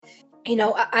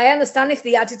I understand if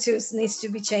the attitudes needs to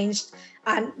be changed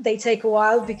and they take a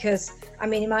while, because I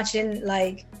mean, imagine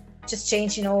like just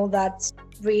changing all that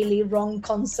really wrong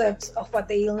concept of what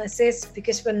the illness is,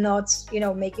 because we're not,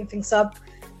 making things up.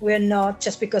 We're not,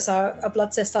 just because our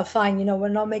blood tests are fine, we're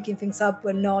not making things up.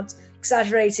 We're not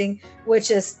exaggerating, which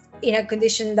is in a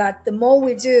condition that the more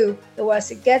we do, the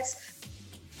worse it gets.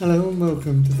 Hello and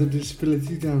welcome to the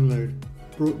Disability Download,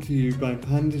 brought to you by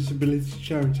Pan Disability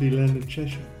Charity Leonard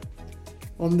Cheshire.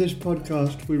 On this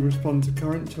podcast, we respond to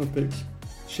current topics,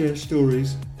 share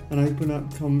stories, and open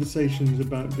up conversations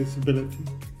about disability.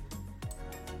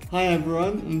 Hi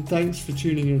everyone, and thanks for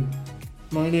tuning in.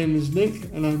 My name is Nick,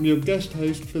 and I'm your guest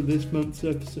host for this month's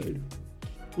episode.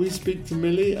 We speak to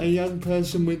Mili, a young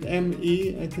person with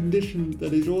ME, a condition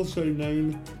that is also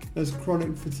known as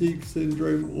chronic fatigue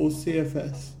syndrome or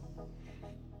CFS.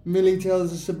 Mili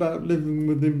tells us about living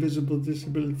with invisible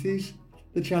disabilities,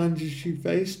 the challenges she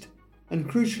faced, and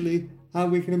crucially, how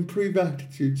we can improve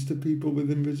attitudes to people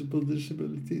with invisible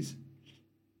disabilities.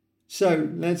 So,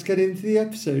 let's get into the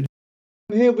episode.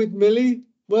 I'm here with Mili.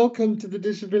 Welcome to the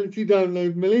Disability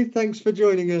Download, Mili. Thanks for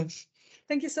joining us.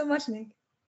 Thank you so much, Nick.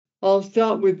 I'll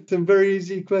start with some very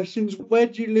easy questions. Where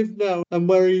do you live now, and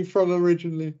where are you from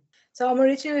originally? So I'm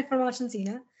originally from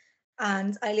Argentina,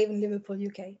 and I live in Liverpool,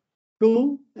 UK.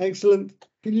 Cool, excellent.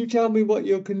 Can you tell me what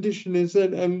your condition is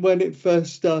and when it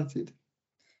first started?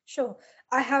 Sure.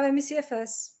 I have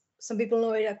ME/CFS. Some people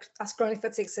know it as chronic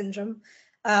fatigue syndrome.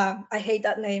 I hate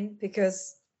that name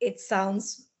because it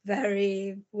sounds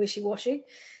very wishy-washy.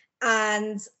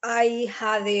 And I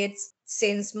had it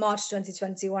since March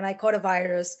 2020 when I caught a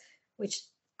virus, which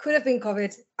could have been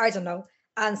COVID, I don't know.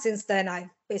 And since then, I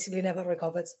basically never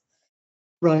recovered.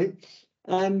 Right.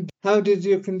 And how did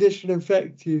your condition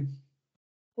affect you?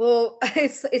 Well,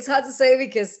 it's hard to say,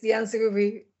 because the answer would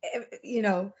be,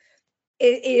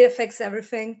 it affects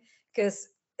everything, because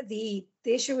the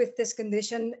issue with this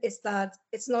condition is that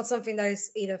it's not something that is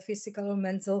either physical or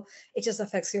mental. It just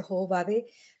affects your whole body.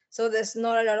 So there's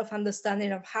not a lot of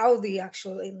understanding of how the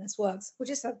actual illness works,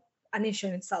 which is an issue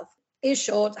in itself. In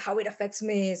short, how it affects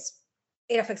me is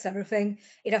it affects everything.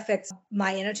 It affects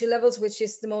my energy levels, which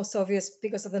is the most obvious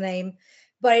because of the name,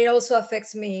 but it also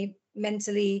affects me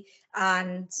mentally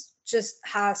and just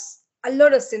has a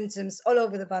lot of symptoms all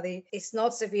over the body. It's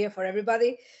not severe for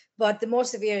everybody, but the more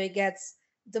severe it gets,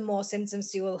 the more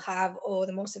symptoms you will have, or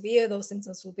the more severe those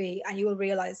symptoms will be, and you will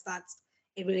realize that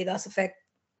it really does affect,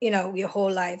 your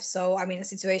whole life. So I'm in a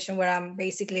situation where I'm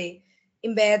basically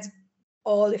in bed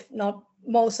all, if not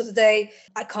most of the day.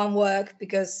 I can't work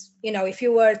because, if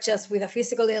you were just with a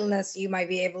physical illness, you might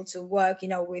be able to work,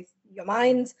 with your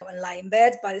mind and lie in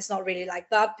bed, but it's not really like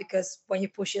that, because when you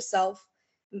push yourself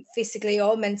physically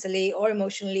or mentally or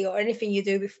emotionally, or anything you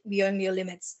do beyond your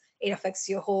limits, it affects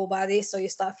your whole body. So you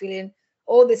start feeling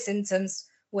all the symptoms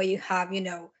where you have,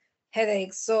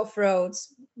 headaches, sore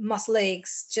throats, muscle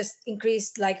aches, just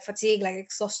increased like fatigue, like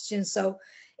exhaustion. So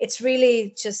it's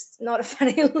really just not a fun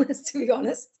illness, to be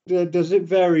honest. Does it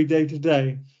vary day to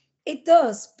day? It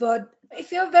does, but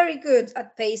if you're very good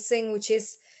at pacing, which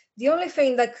is the only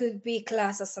thing that could be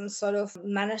classed as some sort of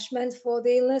management for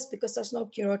the illness, because there's no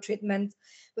cure or treatment.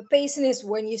 But pacing is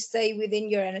when you stay within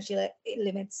your energy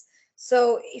limits.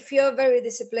 So if you're very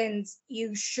disciplined,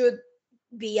 you should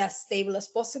be as stable as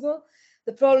possible.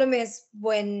 The problem is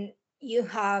when you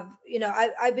have,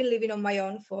 I've been living on my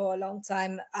own for a long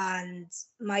time, and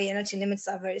my energy limits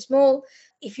are very small.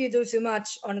 If you do too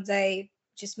much on a day,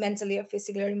 just mentally or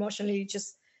physically or emotionally, you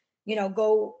just,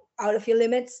 go out of your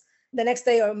limits. The next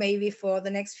day, or maybe for the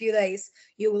next few days,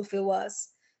 you will feel worse.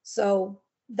 So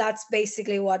that's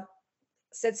basically what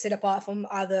sets it apart from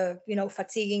other,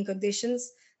 fatiguing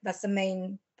conditions. That's the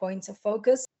main point of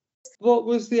focus. What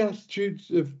was the attitude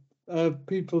of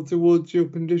people towards your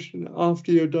condition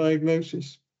after your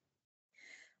diagnosis?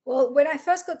 Well, when I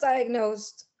first got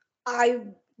diagnosed, I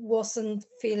wasn't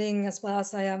feeling as well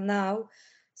as I am now.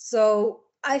 So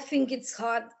I think it's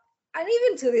hard, and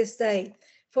even to this day,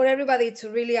 for everybody to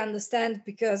really understand,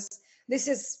 because this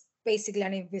is basically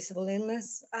an invisible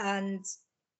illness. And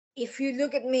if you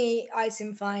look at me, I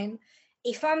seem fine.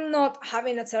 If I'm not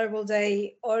having a terrible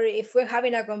day, or if we're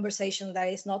having a conversation that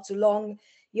is not too long,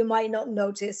 you might not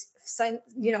notice,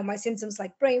 my symptoms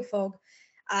like brain fog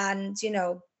and,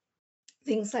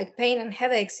 things like pain and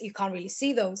headaches. You can't really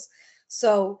see those.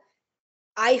 So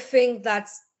I think that,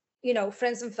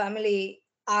 friends and family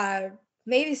are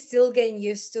maybe still getting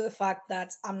used to the fact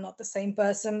that I'm not the same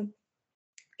person,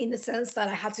 in the sense that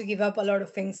I had to give up a lot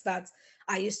of things that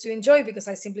I used to enjoy because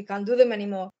I simply can't do them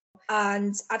anymore.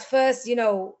 And at first,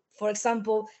 for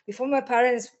example, before my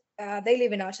parents they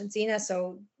live in Argentina,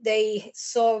 so they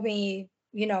saw me,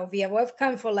 via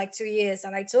webcam for like 2 years,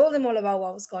 and I told them all about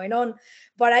what was going on.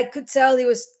 But I could tell it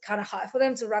was kind of hard for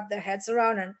them to wrap their heads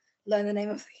around and learn the name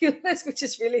of the illness, which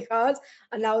is really hard.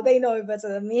 And now they know it better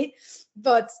than me.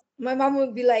 But my mom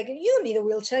would be like, "You don't need a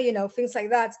wheelchair," things like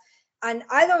that. And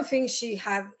I don't think she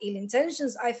had ill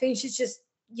intentions. I think she's just,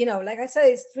 like I said,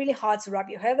 it's really hard to wrap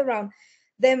your head around.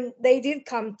 Then they did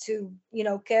come to,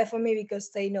 care for me because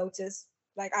they noticed,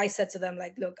 like I said to them,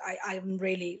 like, look, I'm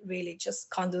really, really just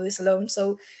can't do this alone.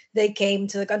 So they came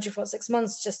to the country for 6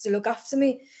 months just to look after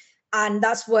me. And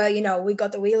that's where, we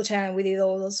got the wheelchair and we did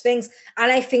all those things.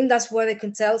 And I think that's where they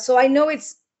can tell. So I know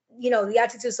it's, the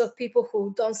attitudes of people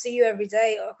who don't see you every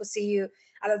day or who see you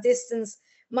at a distance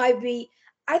might be,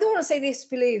 I don't want to say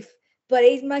disbelief, but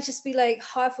it might just be like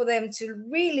hard for them to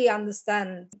really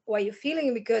understand what you're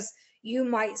feeling, because you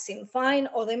might seem fine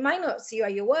or they might not see you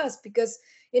at your worst. Because,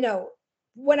 you know,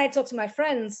 when I talk to my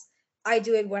friends, I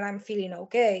do it when I'm feeling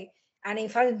okay. And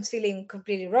if I'm feeling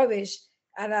completely rubbish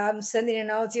and I'm sending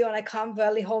an audio and I can't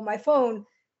barely hold my phone,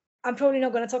 I'm probably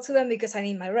not going to talk to them because I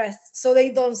need my rest. So they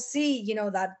don't see,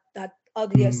 that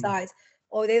uglier Mm. side,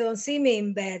 or they don't see me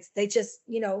in bed. They just,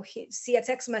 see a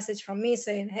text message from me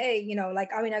saying, "Hey, like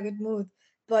I'm in a good mood,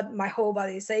 but my whole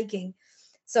body is aching."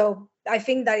 So I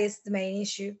think that is the main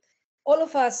issue. All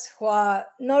of us who are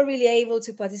not really able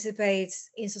to participate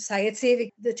in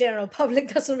society, the general public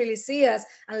doesn't really see us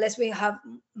unless we have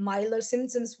milder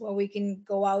symptoms where we can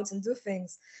go out and do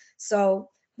things. So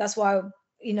that's why,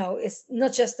 it's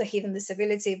not just a hidden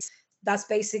disability. That's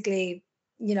basically,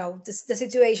 the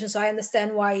situation. So I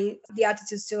understand why the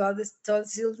attitudes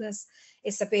towards illness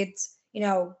is a bit,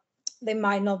 they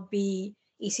might not be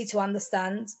easy to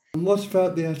understand. And what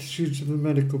about the attitudes of the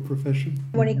medical profession?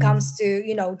 When it comes to,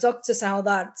 doctors and all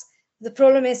that, the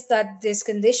problem is that this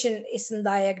condition isn't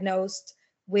diagnosed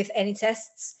with any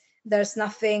tests. There's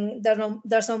nothing,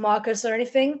 there's no markers or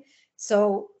anything.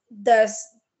 So there's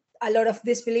a lot of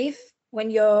disbelief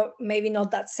when you're maybe not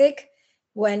that sick,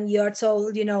 when you're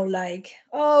told, like,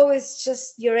 "Oh, it's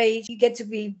just your age." You get to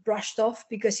be brushed off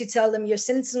because you tell them your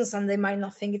symptoms and they might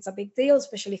not think it's a big deal,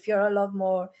 especially if you're a lot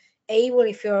more able,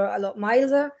 if you're a lot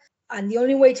milder. And the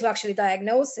only way to actually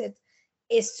diagnose it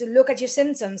is to look at your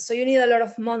symptoms. So you need a lot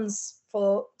of months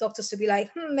for doctors to be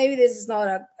like, maybe this is not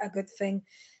a good thing.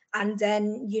 And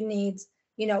then you need,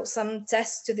 some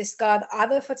tests to discard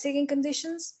other fatiguing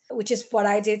conditions, which is what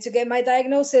I did to get my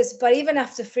diagnosis. But even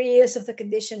after 3 years of the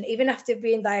condition, even after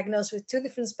being diagnosed with two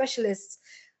different specialists,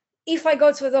 if I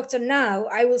go to a doctor now,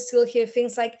 I will still hear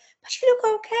things like, "But you look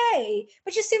okay,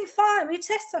 but you seem fine, your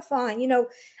tests are fine,"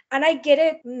 And I get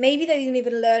it. Maybe they didn't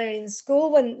even learn it in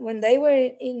school when they were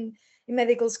in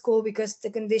medical school, because the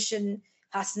condition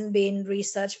hasn't been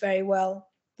researched very well.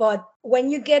 But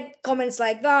when you get comments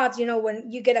like that,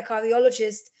 when you get a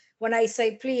cardiologist, when I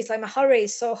say, "Please, like my heart rate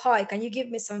is so high, can you give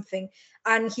me something?"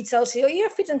 And he tells you, "Oh,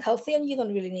 you're fit and healthy and you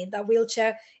don't really need that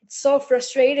wheelchair." It's so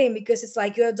frustrating, because it's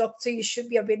like, you're a doctor, you should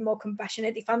be a bit more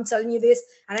compassionate. If I'm telling you this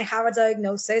and I have a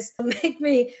diagnosis, make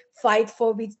me fight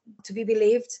to be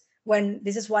believed, when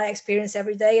this is what I experience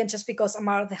every day. And just because I'm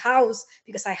out of the house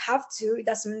because I have to, it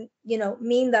doesn't,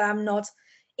 mean that I'm not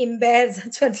in bed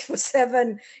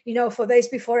 24/7, for days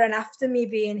before and after me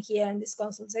being here in this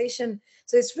consultation.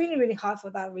 So it's really, really hard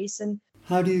for that reason.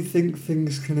 How do you think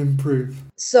things can improve?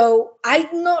 So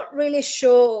I'm not really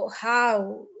sure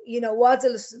how, what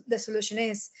the solution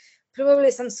is. Probably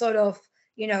some sort of,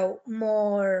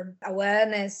 more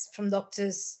awareness from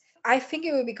doctors. I think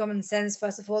it would be common sense,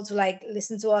 first of all, to like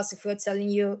listen to us if we're telling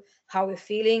you how we're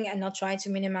feeling and not trying to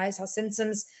minimize our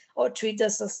symptoms or treat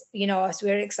us as, as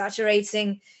we're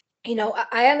exaggerating.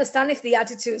 I understand if the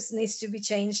attitudes needs to be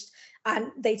changed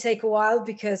and they take a while,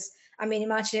 because I mean,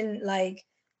 imagine like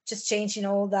just changing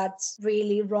all that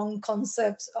really wrong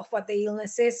concept of what the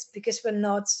illness is, because we're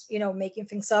not, making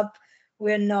things up.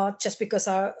 We're not, just because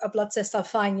our blood tests are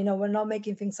fine, we're not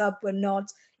making things up. We're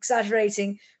not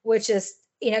exaggerating, which is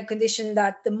in a condition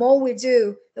that the more we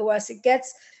do, the worse it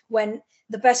gets. When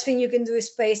the best thing you can do is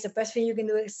space, the best thing you can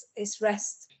do is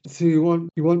rest. So you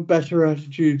want better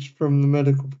attitudes from the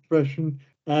medical profession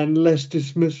and less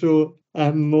dismissal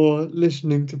and more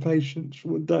listening to patients.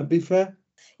 Would that be fair?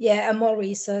 Yeah, and more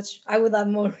research. I would add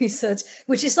more research,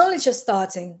 which is only just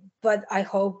starting. But I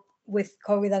hope with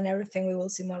COVID and everything, we will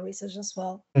see more research as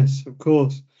well. Yes, of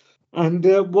course. And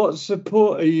what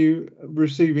support are you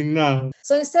receiving now?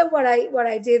 So instead, what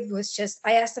I did was just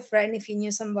I asked a friend if he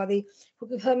knew somebody who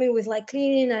could help me with like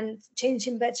cleaning and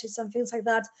changing bed sheets and things like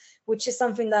that, which is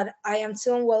something that I am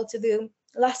too unwell to do.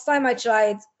 Last time I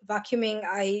tried vacuuming,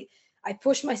 I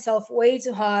pushed myself way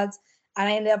too hard, and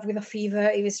I ended up with a fever.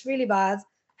 It was really bad.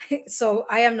 So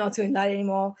I am not doing that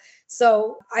anymore.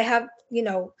 So I have,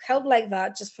 help like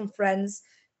that just from friends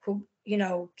who,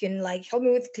 can like help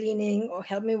me with cleaning or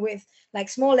help me with like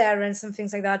small errands and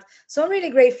things like that. So I'm really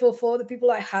grateful for the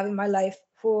people I have in my life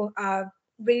who are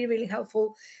really, really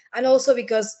helpful. And also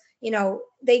because,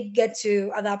 they get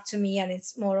to adapt to me and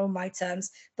it's more on my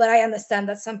terms. But I understand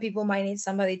that some people might need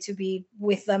somebody to be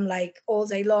with them like all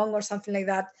day long or something like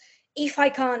that. If I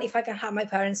can have my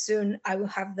parents soon, I will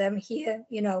have them here,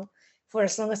 for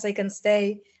as long as I can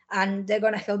stay. And they're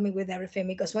gonna help me with everything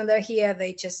because when they're here,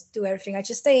 they just do everything. I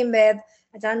just stay in bed,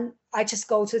 and then I just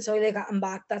go to the toilet and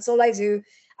back. That's all I do.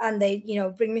 And they,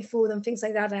 bring me food and things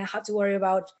like that. And I have to worry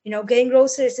about, getting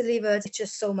groceries delivered. It's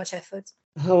just so much effort.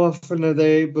 How often are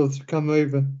they able to come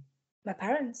over? My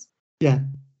parents. Yeah.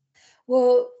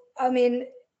 Well, I mean,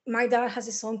 my dad has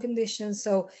his own condition,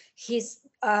 so he's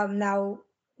now,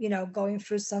 going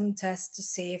through some tests to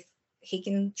see if he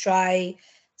can try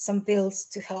some pills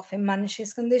to help him manage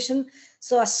his condition.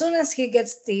 So as soon as he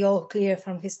gets the all clear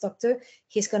from his doctor,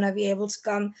 he's gonna be able to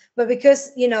come. But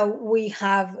because we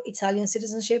have Italian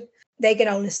citizenship, they can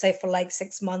only stay for like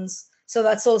 6 months. So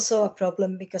that's also a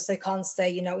problem because they can't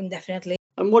stay, indefinitely.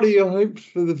 And what are your hopes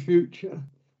for the future,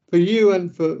 for you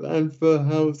and for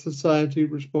how society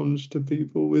responds to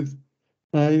people with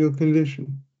your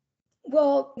condition?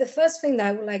 Well, the first thing that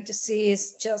I would like to see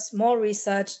is just more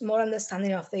research, more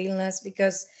understanding of the illness,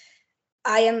 because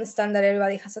I understand that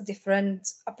everybody has a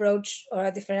different approach or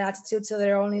a different attitude to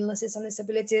their own illnesses and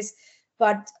disabilities.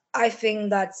 But I think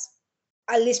that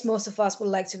at least most of us would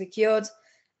like to be cured,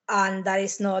 and that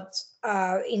is not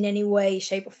in any way,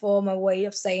 shape, or form a way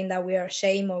of saying that we are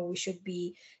ashamed or we should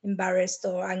be embarrassed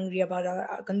or angry about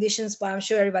our conditions. But I'm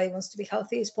sure everybody wants to be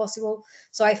healthy as possible.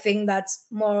 So I think that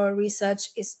more research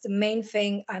is the main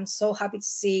thing. I'm so happy to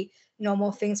see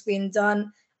more things being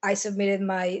done. I submitted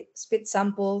my spit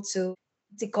sample to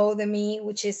Decode Me,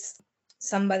 which is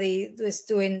somebody who is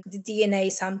doing the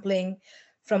DNA sampling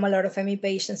from a lot of ME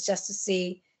patients just to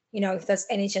see, if there's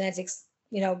any genetics,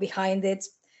 behind it.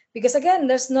 Because again,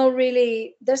 there's not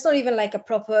even like a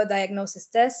proper diagnosis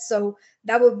test. So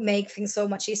that would make things so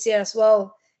much easier as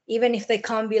well. Even if they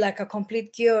can't be like a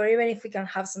complete cure, even if we can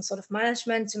have some sort of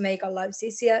management to make our lives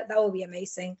easier, that would be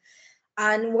amazing.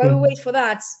 And while we wait for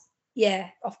that, yeah,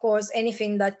 of course,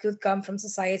 anything that could come from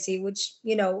society, which,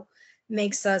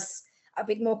 makes us a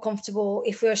bit more comfortable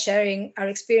if we're sharing our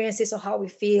experiences or how we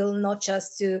feel, not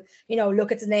just to,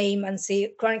 look at the name and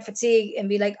see chronic fatigue and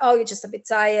be like, oh, you're just a bit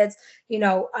tired,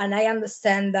 and I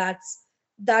understand that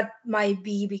that might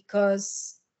be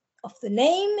because of the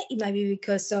name, it might be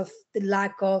because of the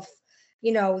lack of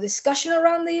discussion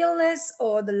around the illness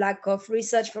or the lack of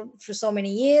research for so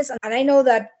many years. And I know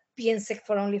that being sick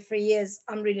for only 3 years,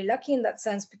 I'm really lucky in that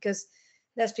sense because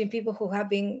there's been people who have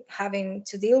been having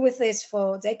to deal with this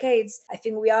for decades. I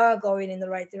think we are going in the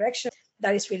right direction.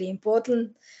 That is really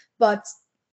important. But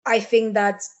I think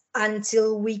that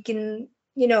until we can,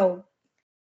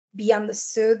 be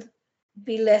understood,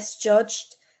 be less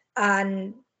judged,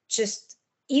 and just,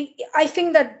 I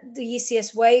think that the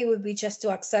easiest way would be just to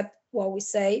accept what we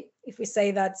say. If we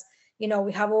say that,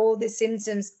 we have all these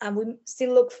symptoms and we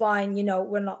still look fine,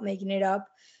 we're not making it up.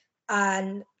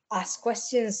 And ask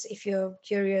questions if you're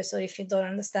curious or if you don't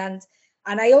understand.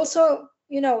 And I also,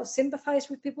 sympathize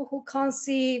with people who can't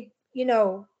see,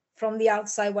 from the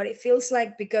outside what it feels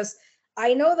like, because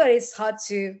I know that it's hard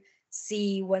to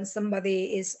see when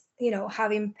somebody is,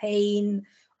 having pain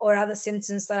or other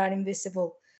symptoms that are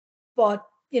invisible. But,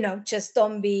 just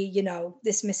don't be,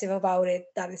 dismissive about it.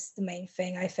 That is the main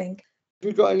thing, I think.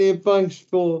 Have you got any advice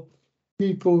for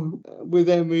people with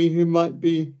ME who might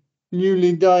be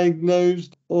newly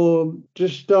diagnosed or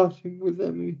just starting with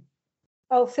ME?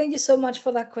 Oh, thank you so much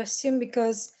for that question,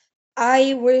 because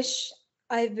I wish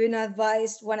I've been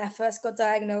advised when I first got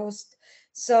diagnosed.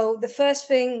 So the first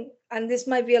thing, and this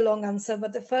might be a long answer,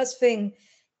 but the first thing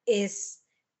is,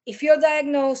 if you're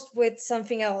diagnosed with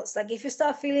something else, like if you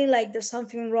start feeling like there's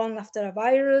something wrong after a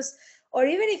virus, or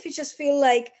even if you just feel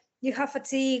like you have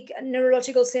fatigue and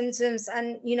neurological symptoms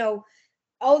and,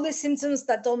 all the symptoms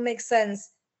that don't make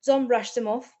sense, don't brush them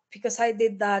off, because I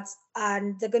did that,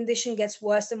 and the condition gets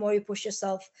worse the more you push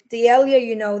yourself. The earlier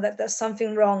you know that there's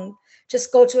something wrong,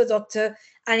 just go to a doctor.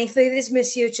 And if they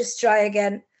dismiss you, just try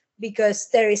again, because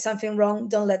there is something wrong.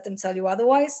 Don't let them tell you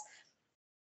otherwise.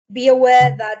 Be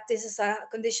aware that this is a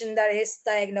condition that is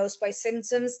diagnosed by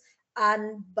symptoms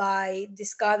and by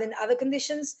discarding other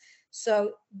conditions.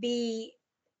 So be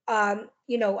as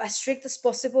strict as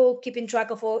possible, keeping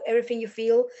track of everything you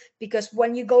feel, because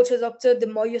when you go to a doctor, the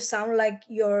more you sound like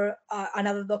you're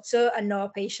another doctor and not a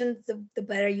patient, the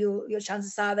better your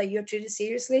chances are that you're treated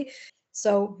seriously.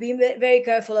 So be very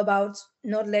careful about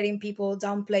not letting people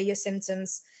downplay your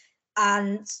symptoms,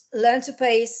 and learn to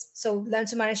pace. So learn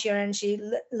to manage your energy,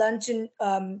 learn to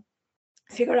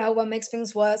figure out what makes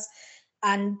things worse,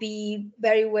 and be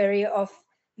very wary of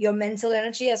your mental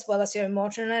energy as well as your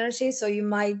emotional energy. So you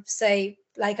might say,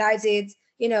 like I did,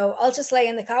 I'll just lay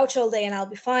on the couch all day and I'll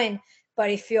be fine. But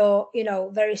if you're,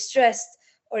 very stressed,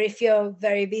 or if you're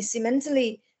very busy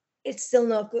mentally, it's still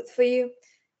not good for you.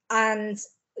 And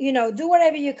do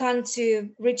whatever you can to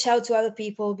reach out to other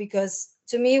people, because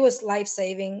to me it was life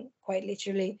saving, quite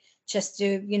literally, just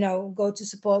to go to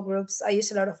support groups. I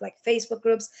use a lot of like Facebook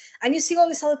groups, and you see all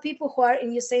these other people who are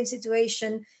in your same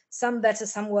situation, some better,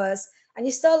 some worse, and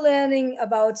you start learning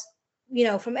about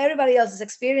from everybody else's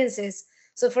experiences.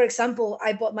 So for example,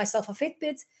 I bought myself a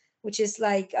Fitbit, which is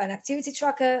like an activity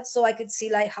tracker, so I could see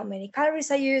like how many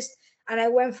calories I used. And I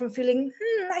went from feeling,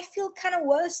 I feel kind of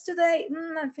worse today,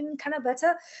 I'm feeling kind of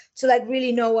better, to like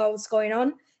really know what was going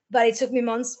on. But it took me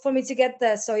months for me to get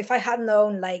there. So if I had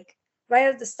known like right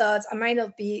at the start, I might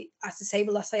not be as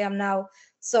disabled as I am now.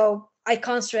 So I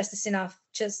can't stress this enough.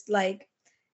 Just like,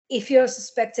 if you're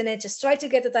suspecting it, just try to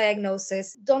get the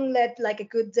diagnosis. Don't let like a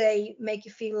good day make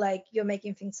you feel like you're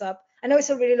making things up. I know it's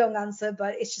a really long answer,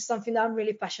 but it's just something that I'm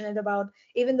really passionate about.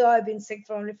 Even though I've been sick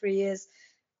for only 3 years,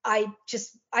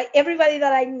 everybody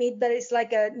that I meet that is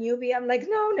like a newbie, I'm like,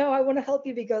 no, I want to help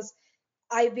you, because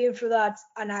I've been through that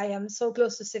and I am so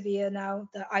close to severe now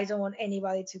that I don't want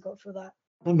anybody to go through that.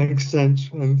 That makes sense,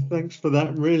 and thanks for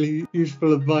that really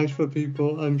useful advice for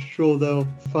people. I'm sure they'll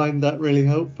find that really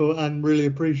helpful and really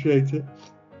appreciate it.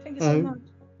 Thank you so much.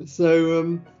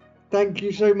 So, thank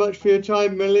you so much for your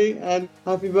time, Mili, and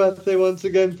happy birthday once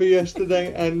again for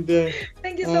yesterday. And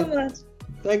thank you so much.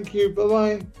 Thank you.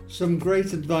 Bye-bye. Some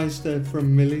great advice there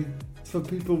from Mili for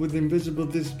people with invisible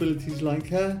disabilities like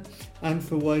her, and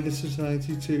for wider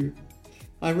society too.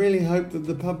 I really hope that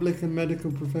the public and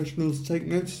medical professionals take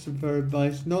notice of her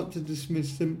advice not to dismiss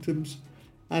symptoms,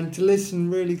 and to listen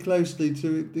really closely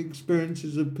to the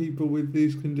experiences of people with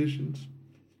these conditions.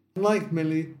 Like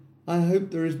Mili, I hope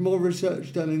there is more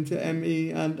research done into ME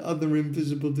and other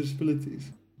invisible disabilities.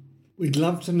 We'd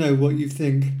love to know what you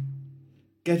think.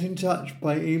 Get in touch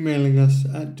by emailing us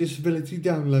at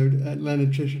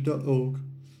disabilitydownload@leonardcheshire.org,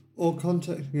 or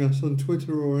contacting us on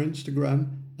Twitter or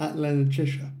Instagram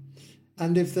 @leonardcheshire.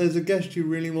 And if there's a guest you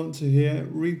really want to hear,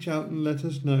 reach out and let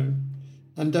us know.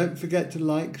 And don't forget to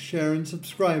like, share and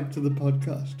subscribe to the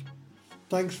podcast.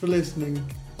 Thanks for listening.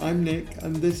 I'm Nick,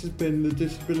 and this has been the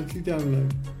Disability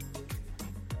Download.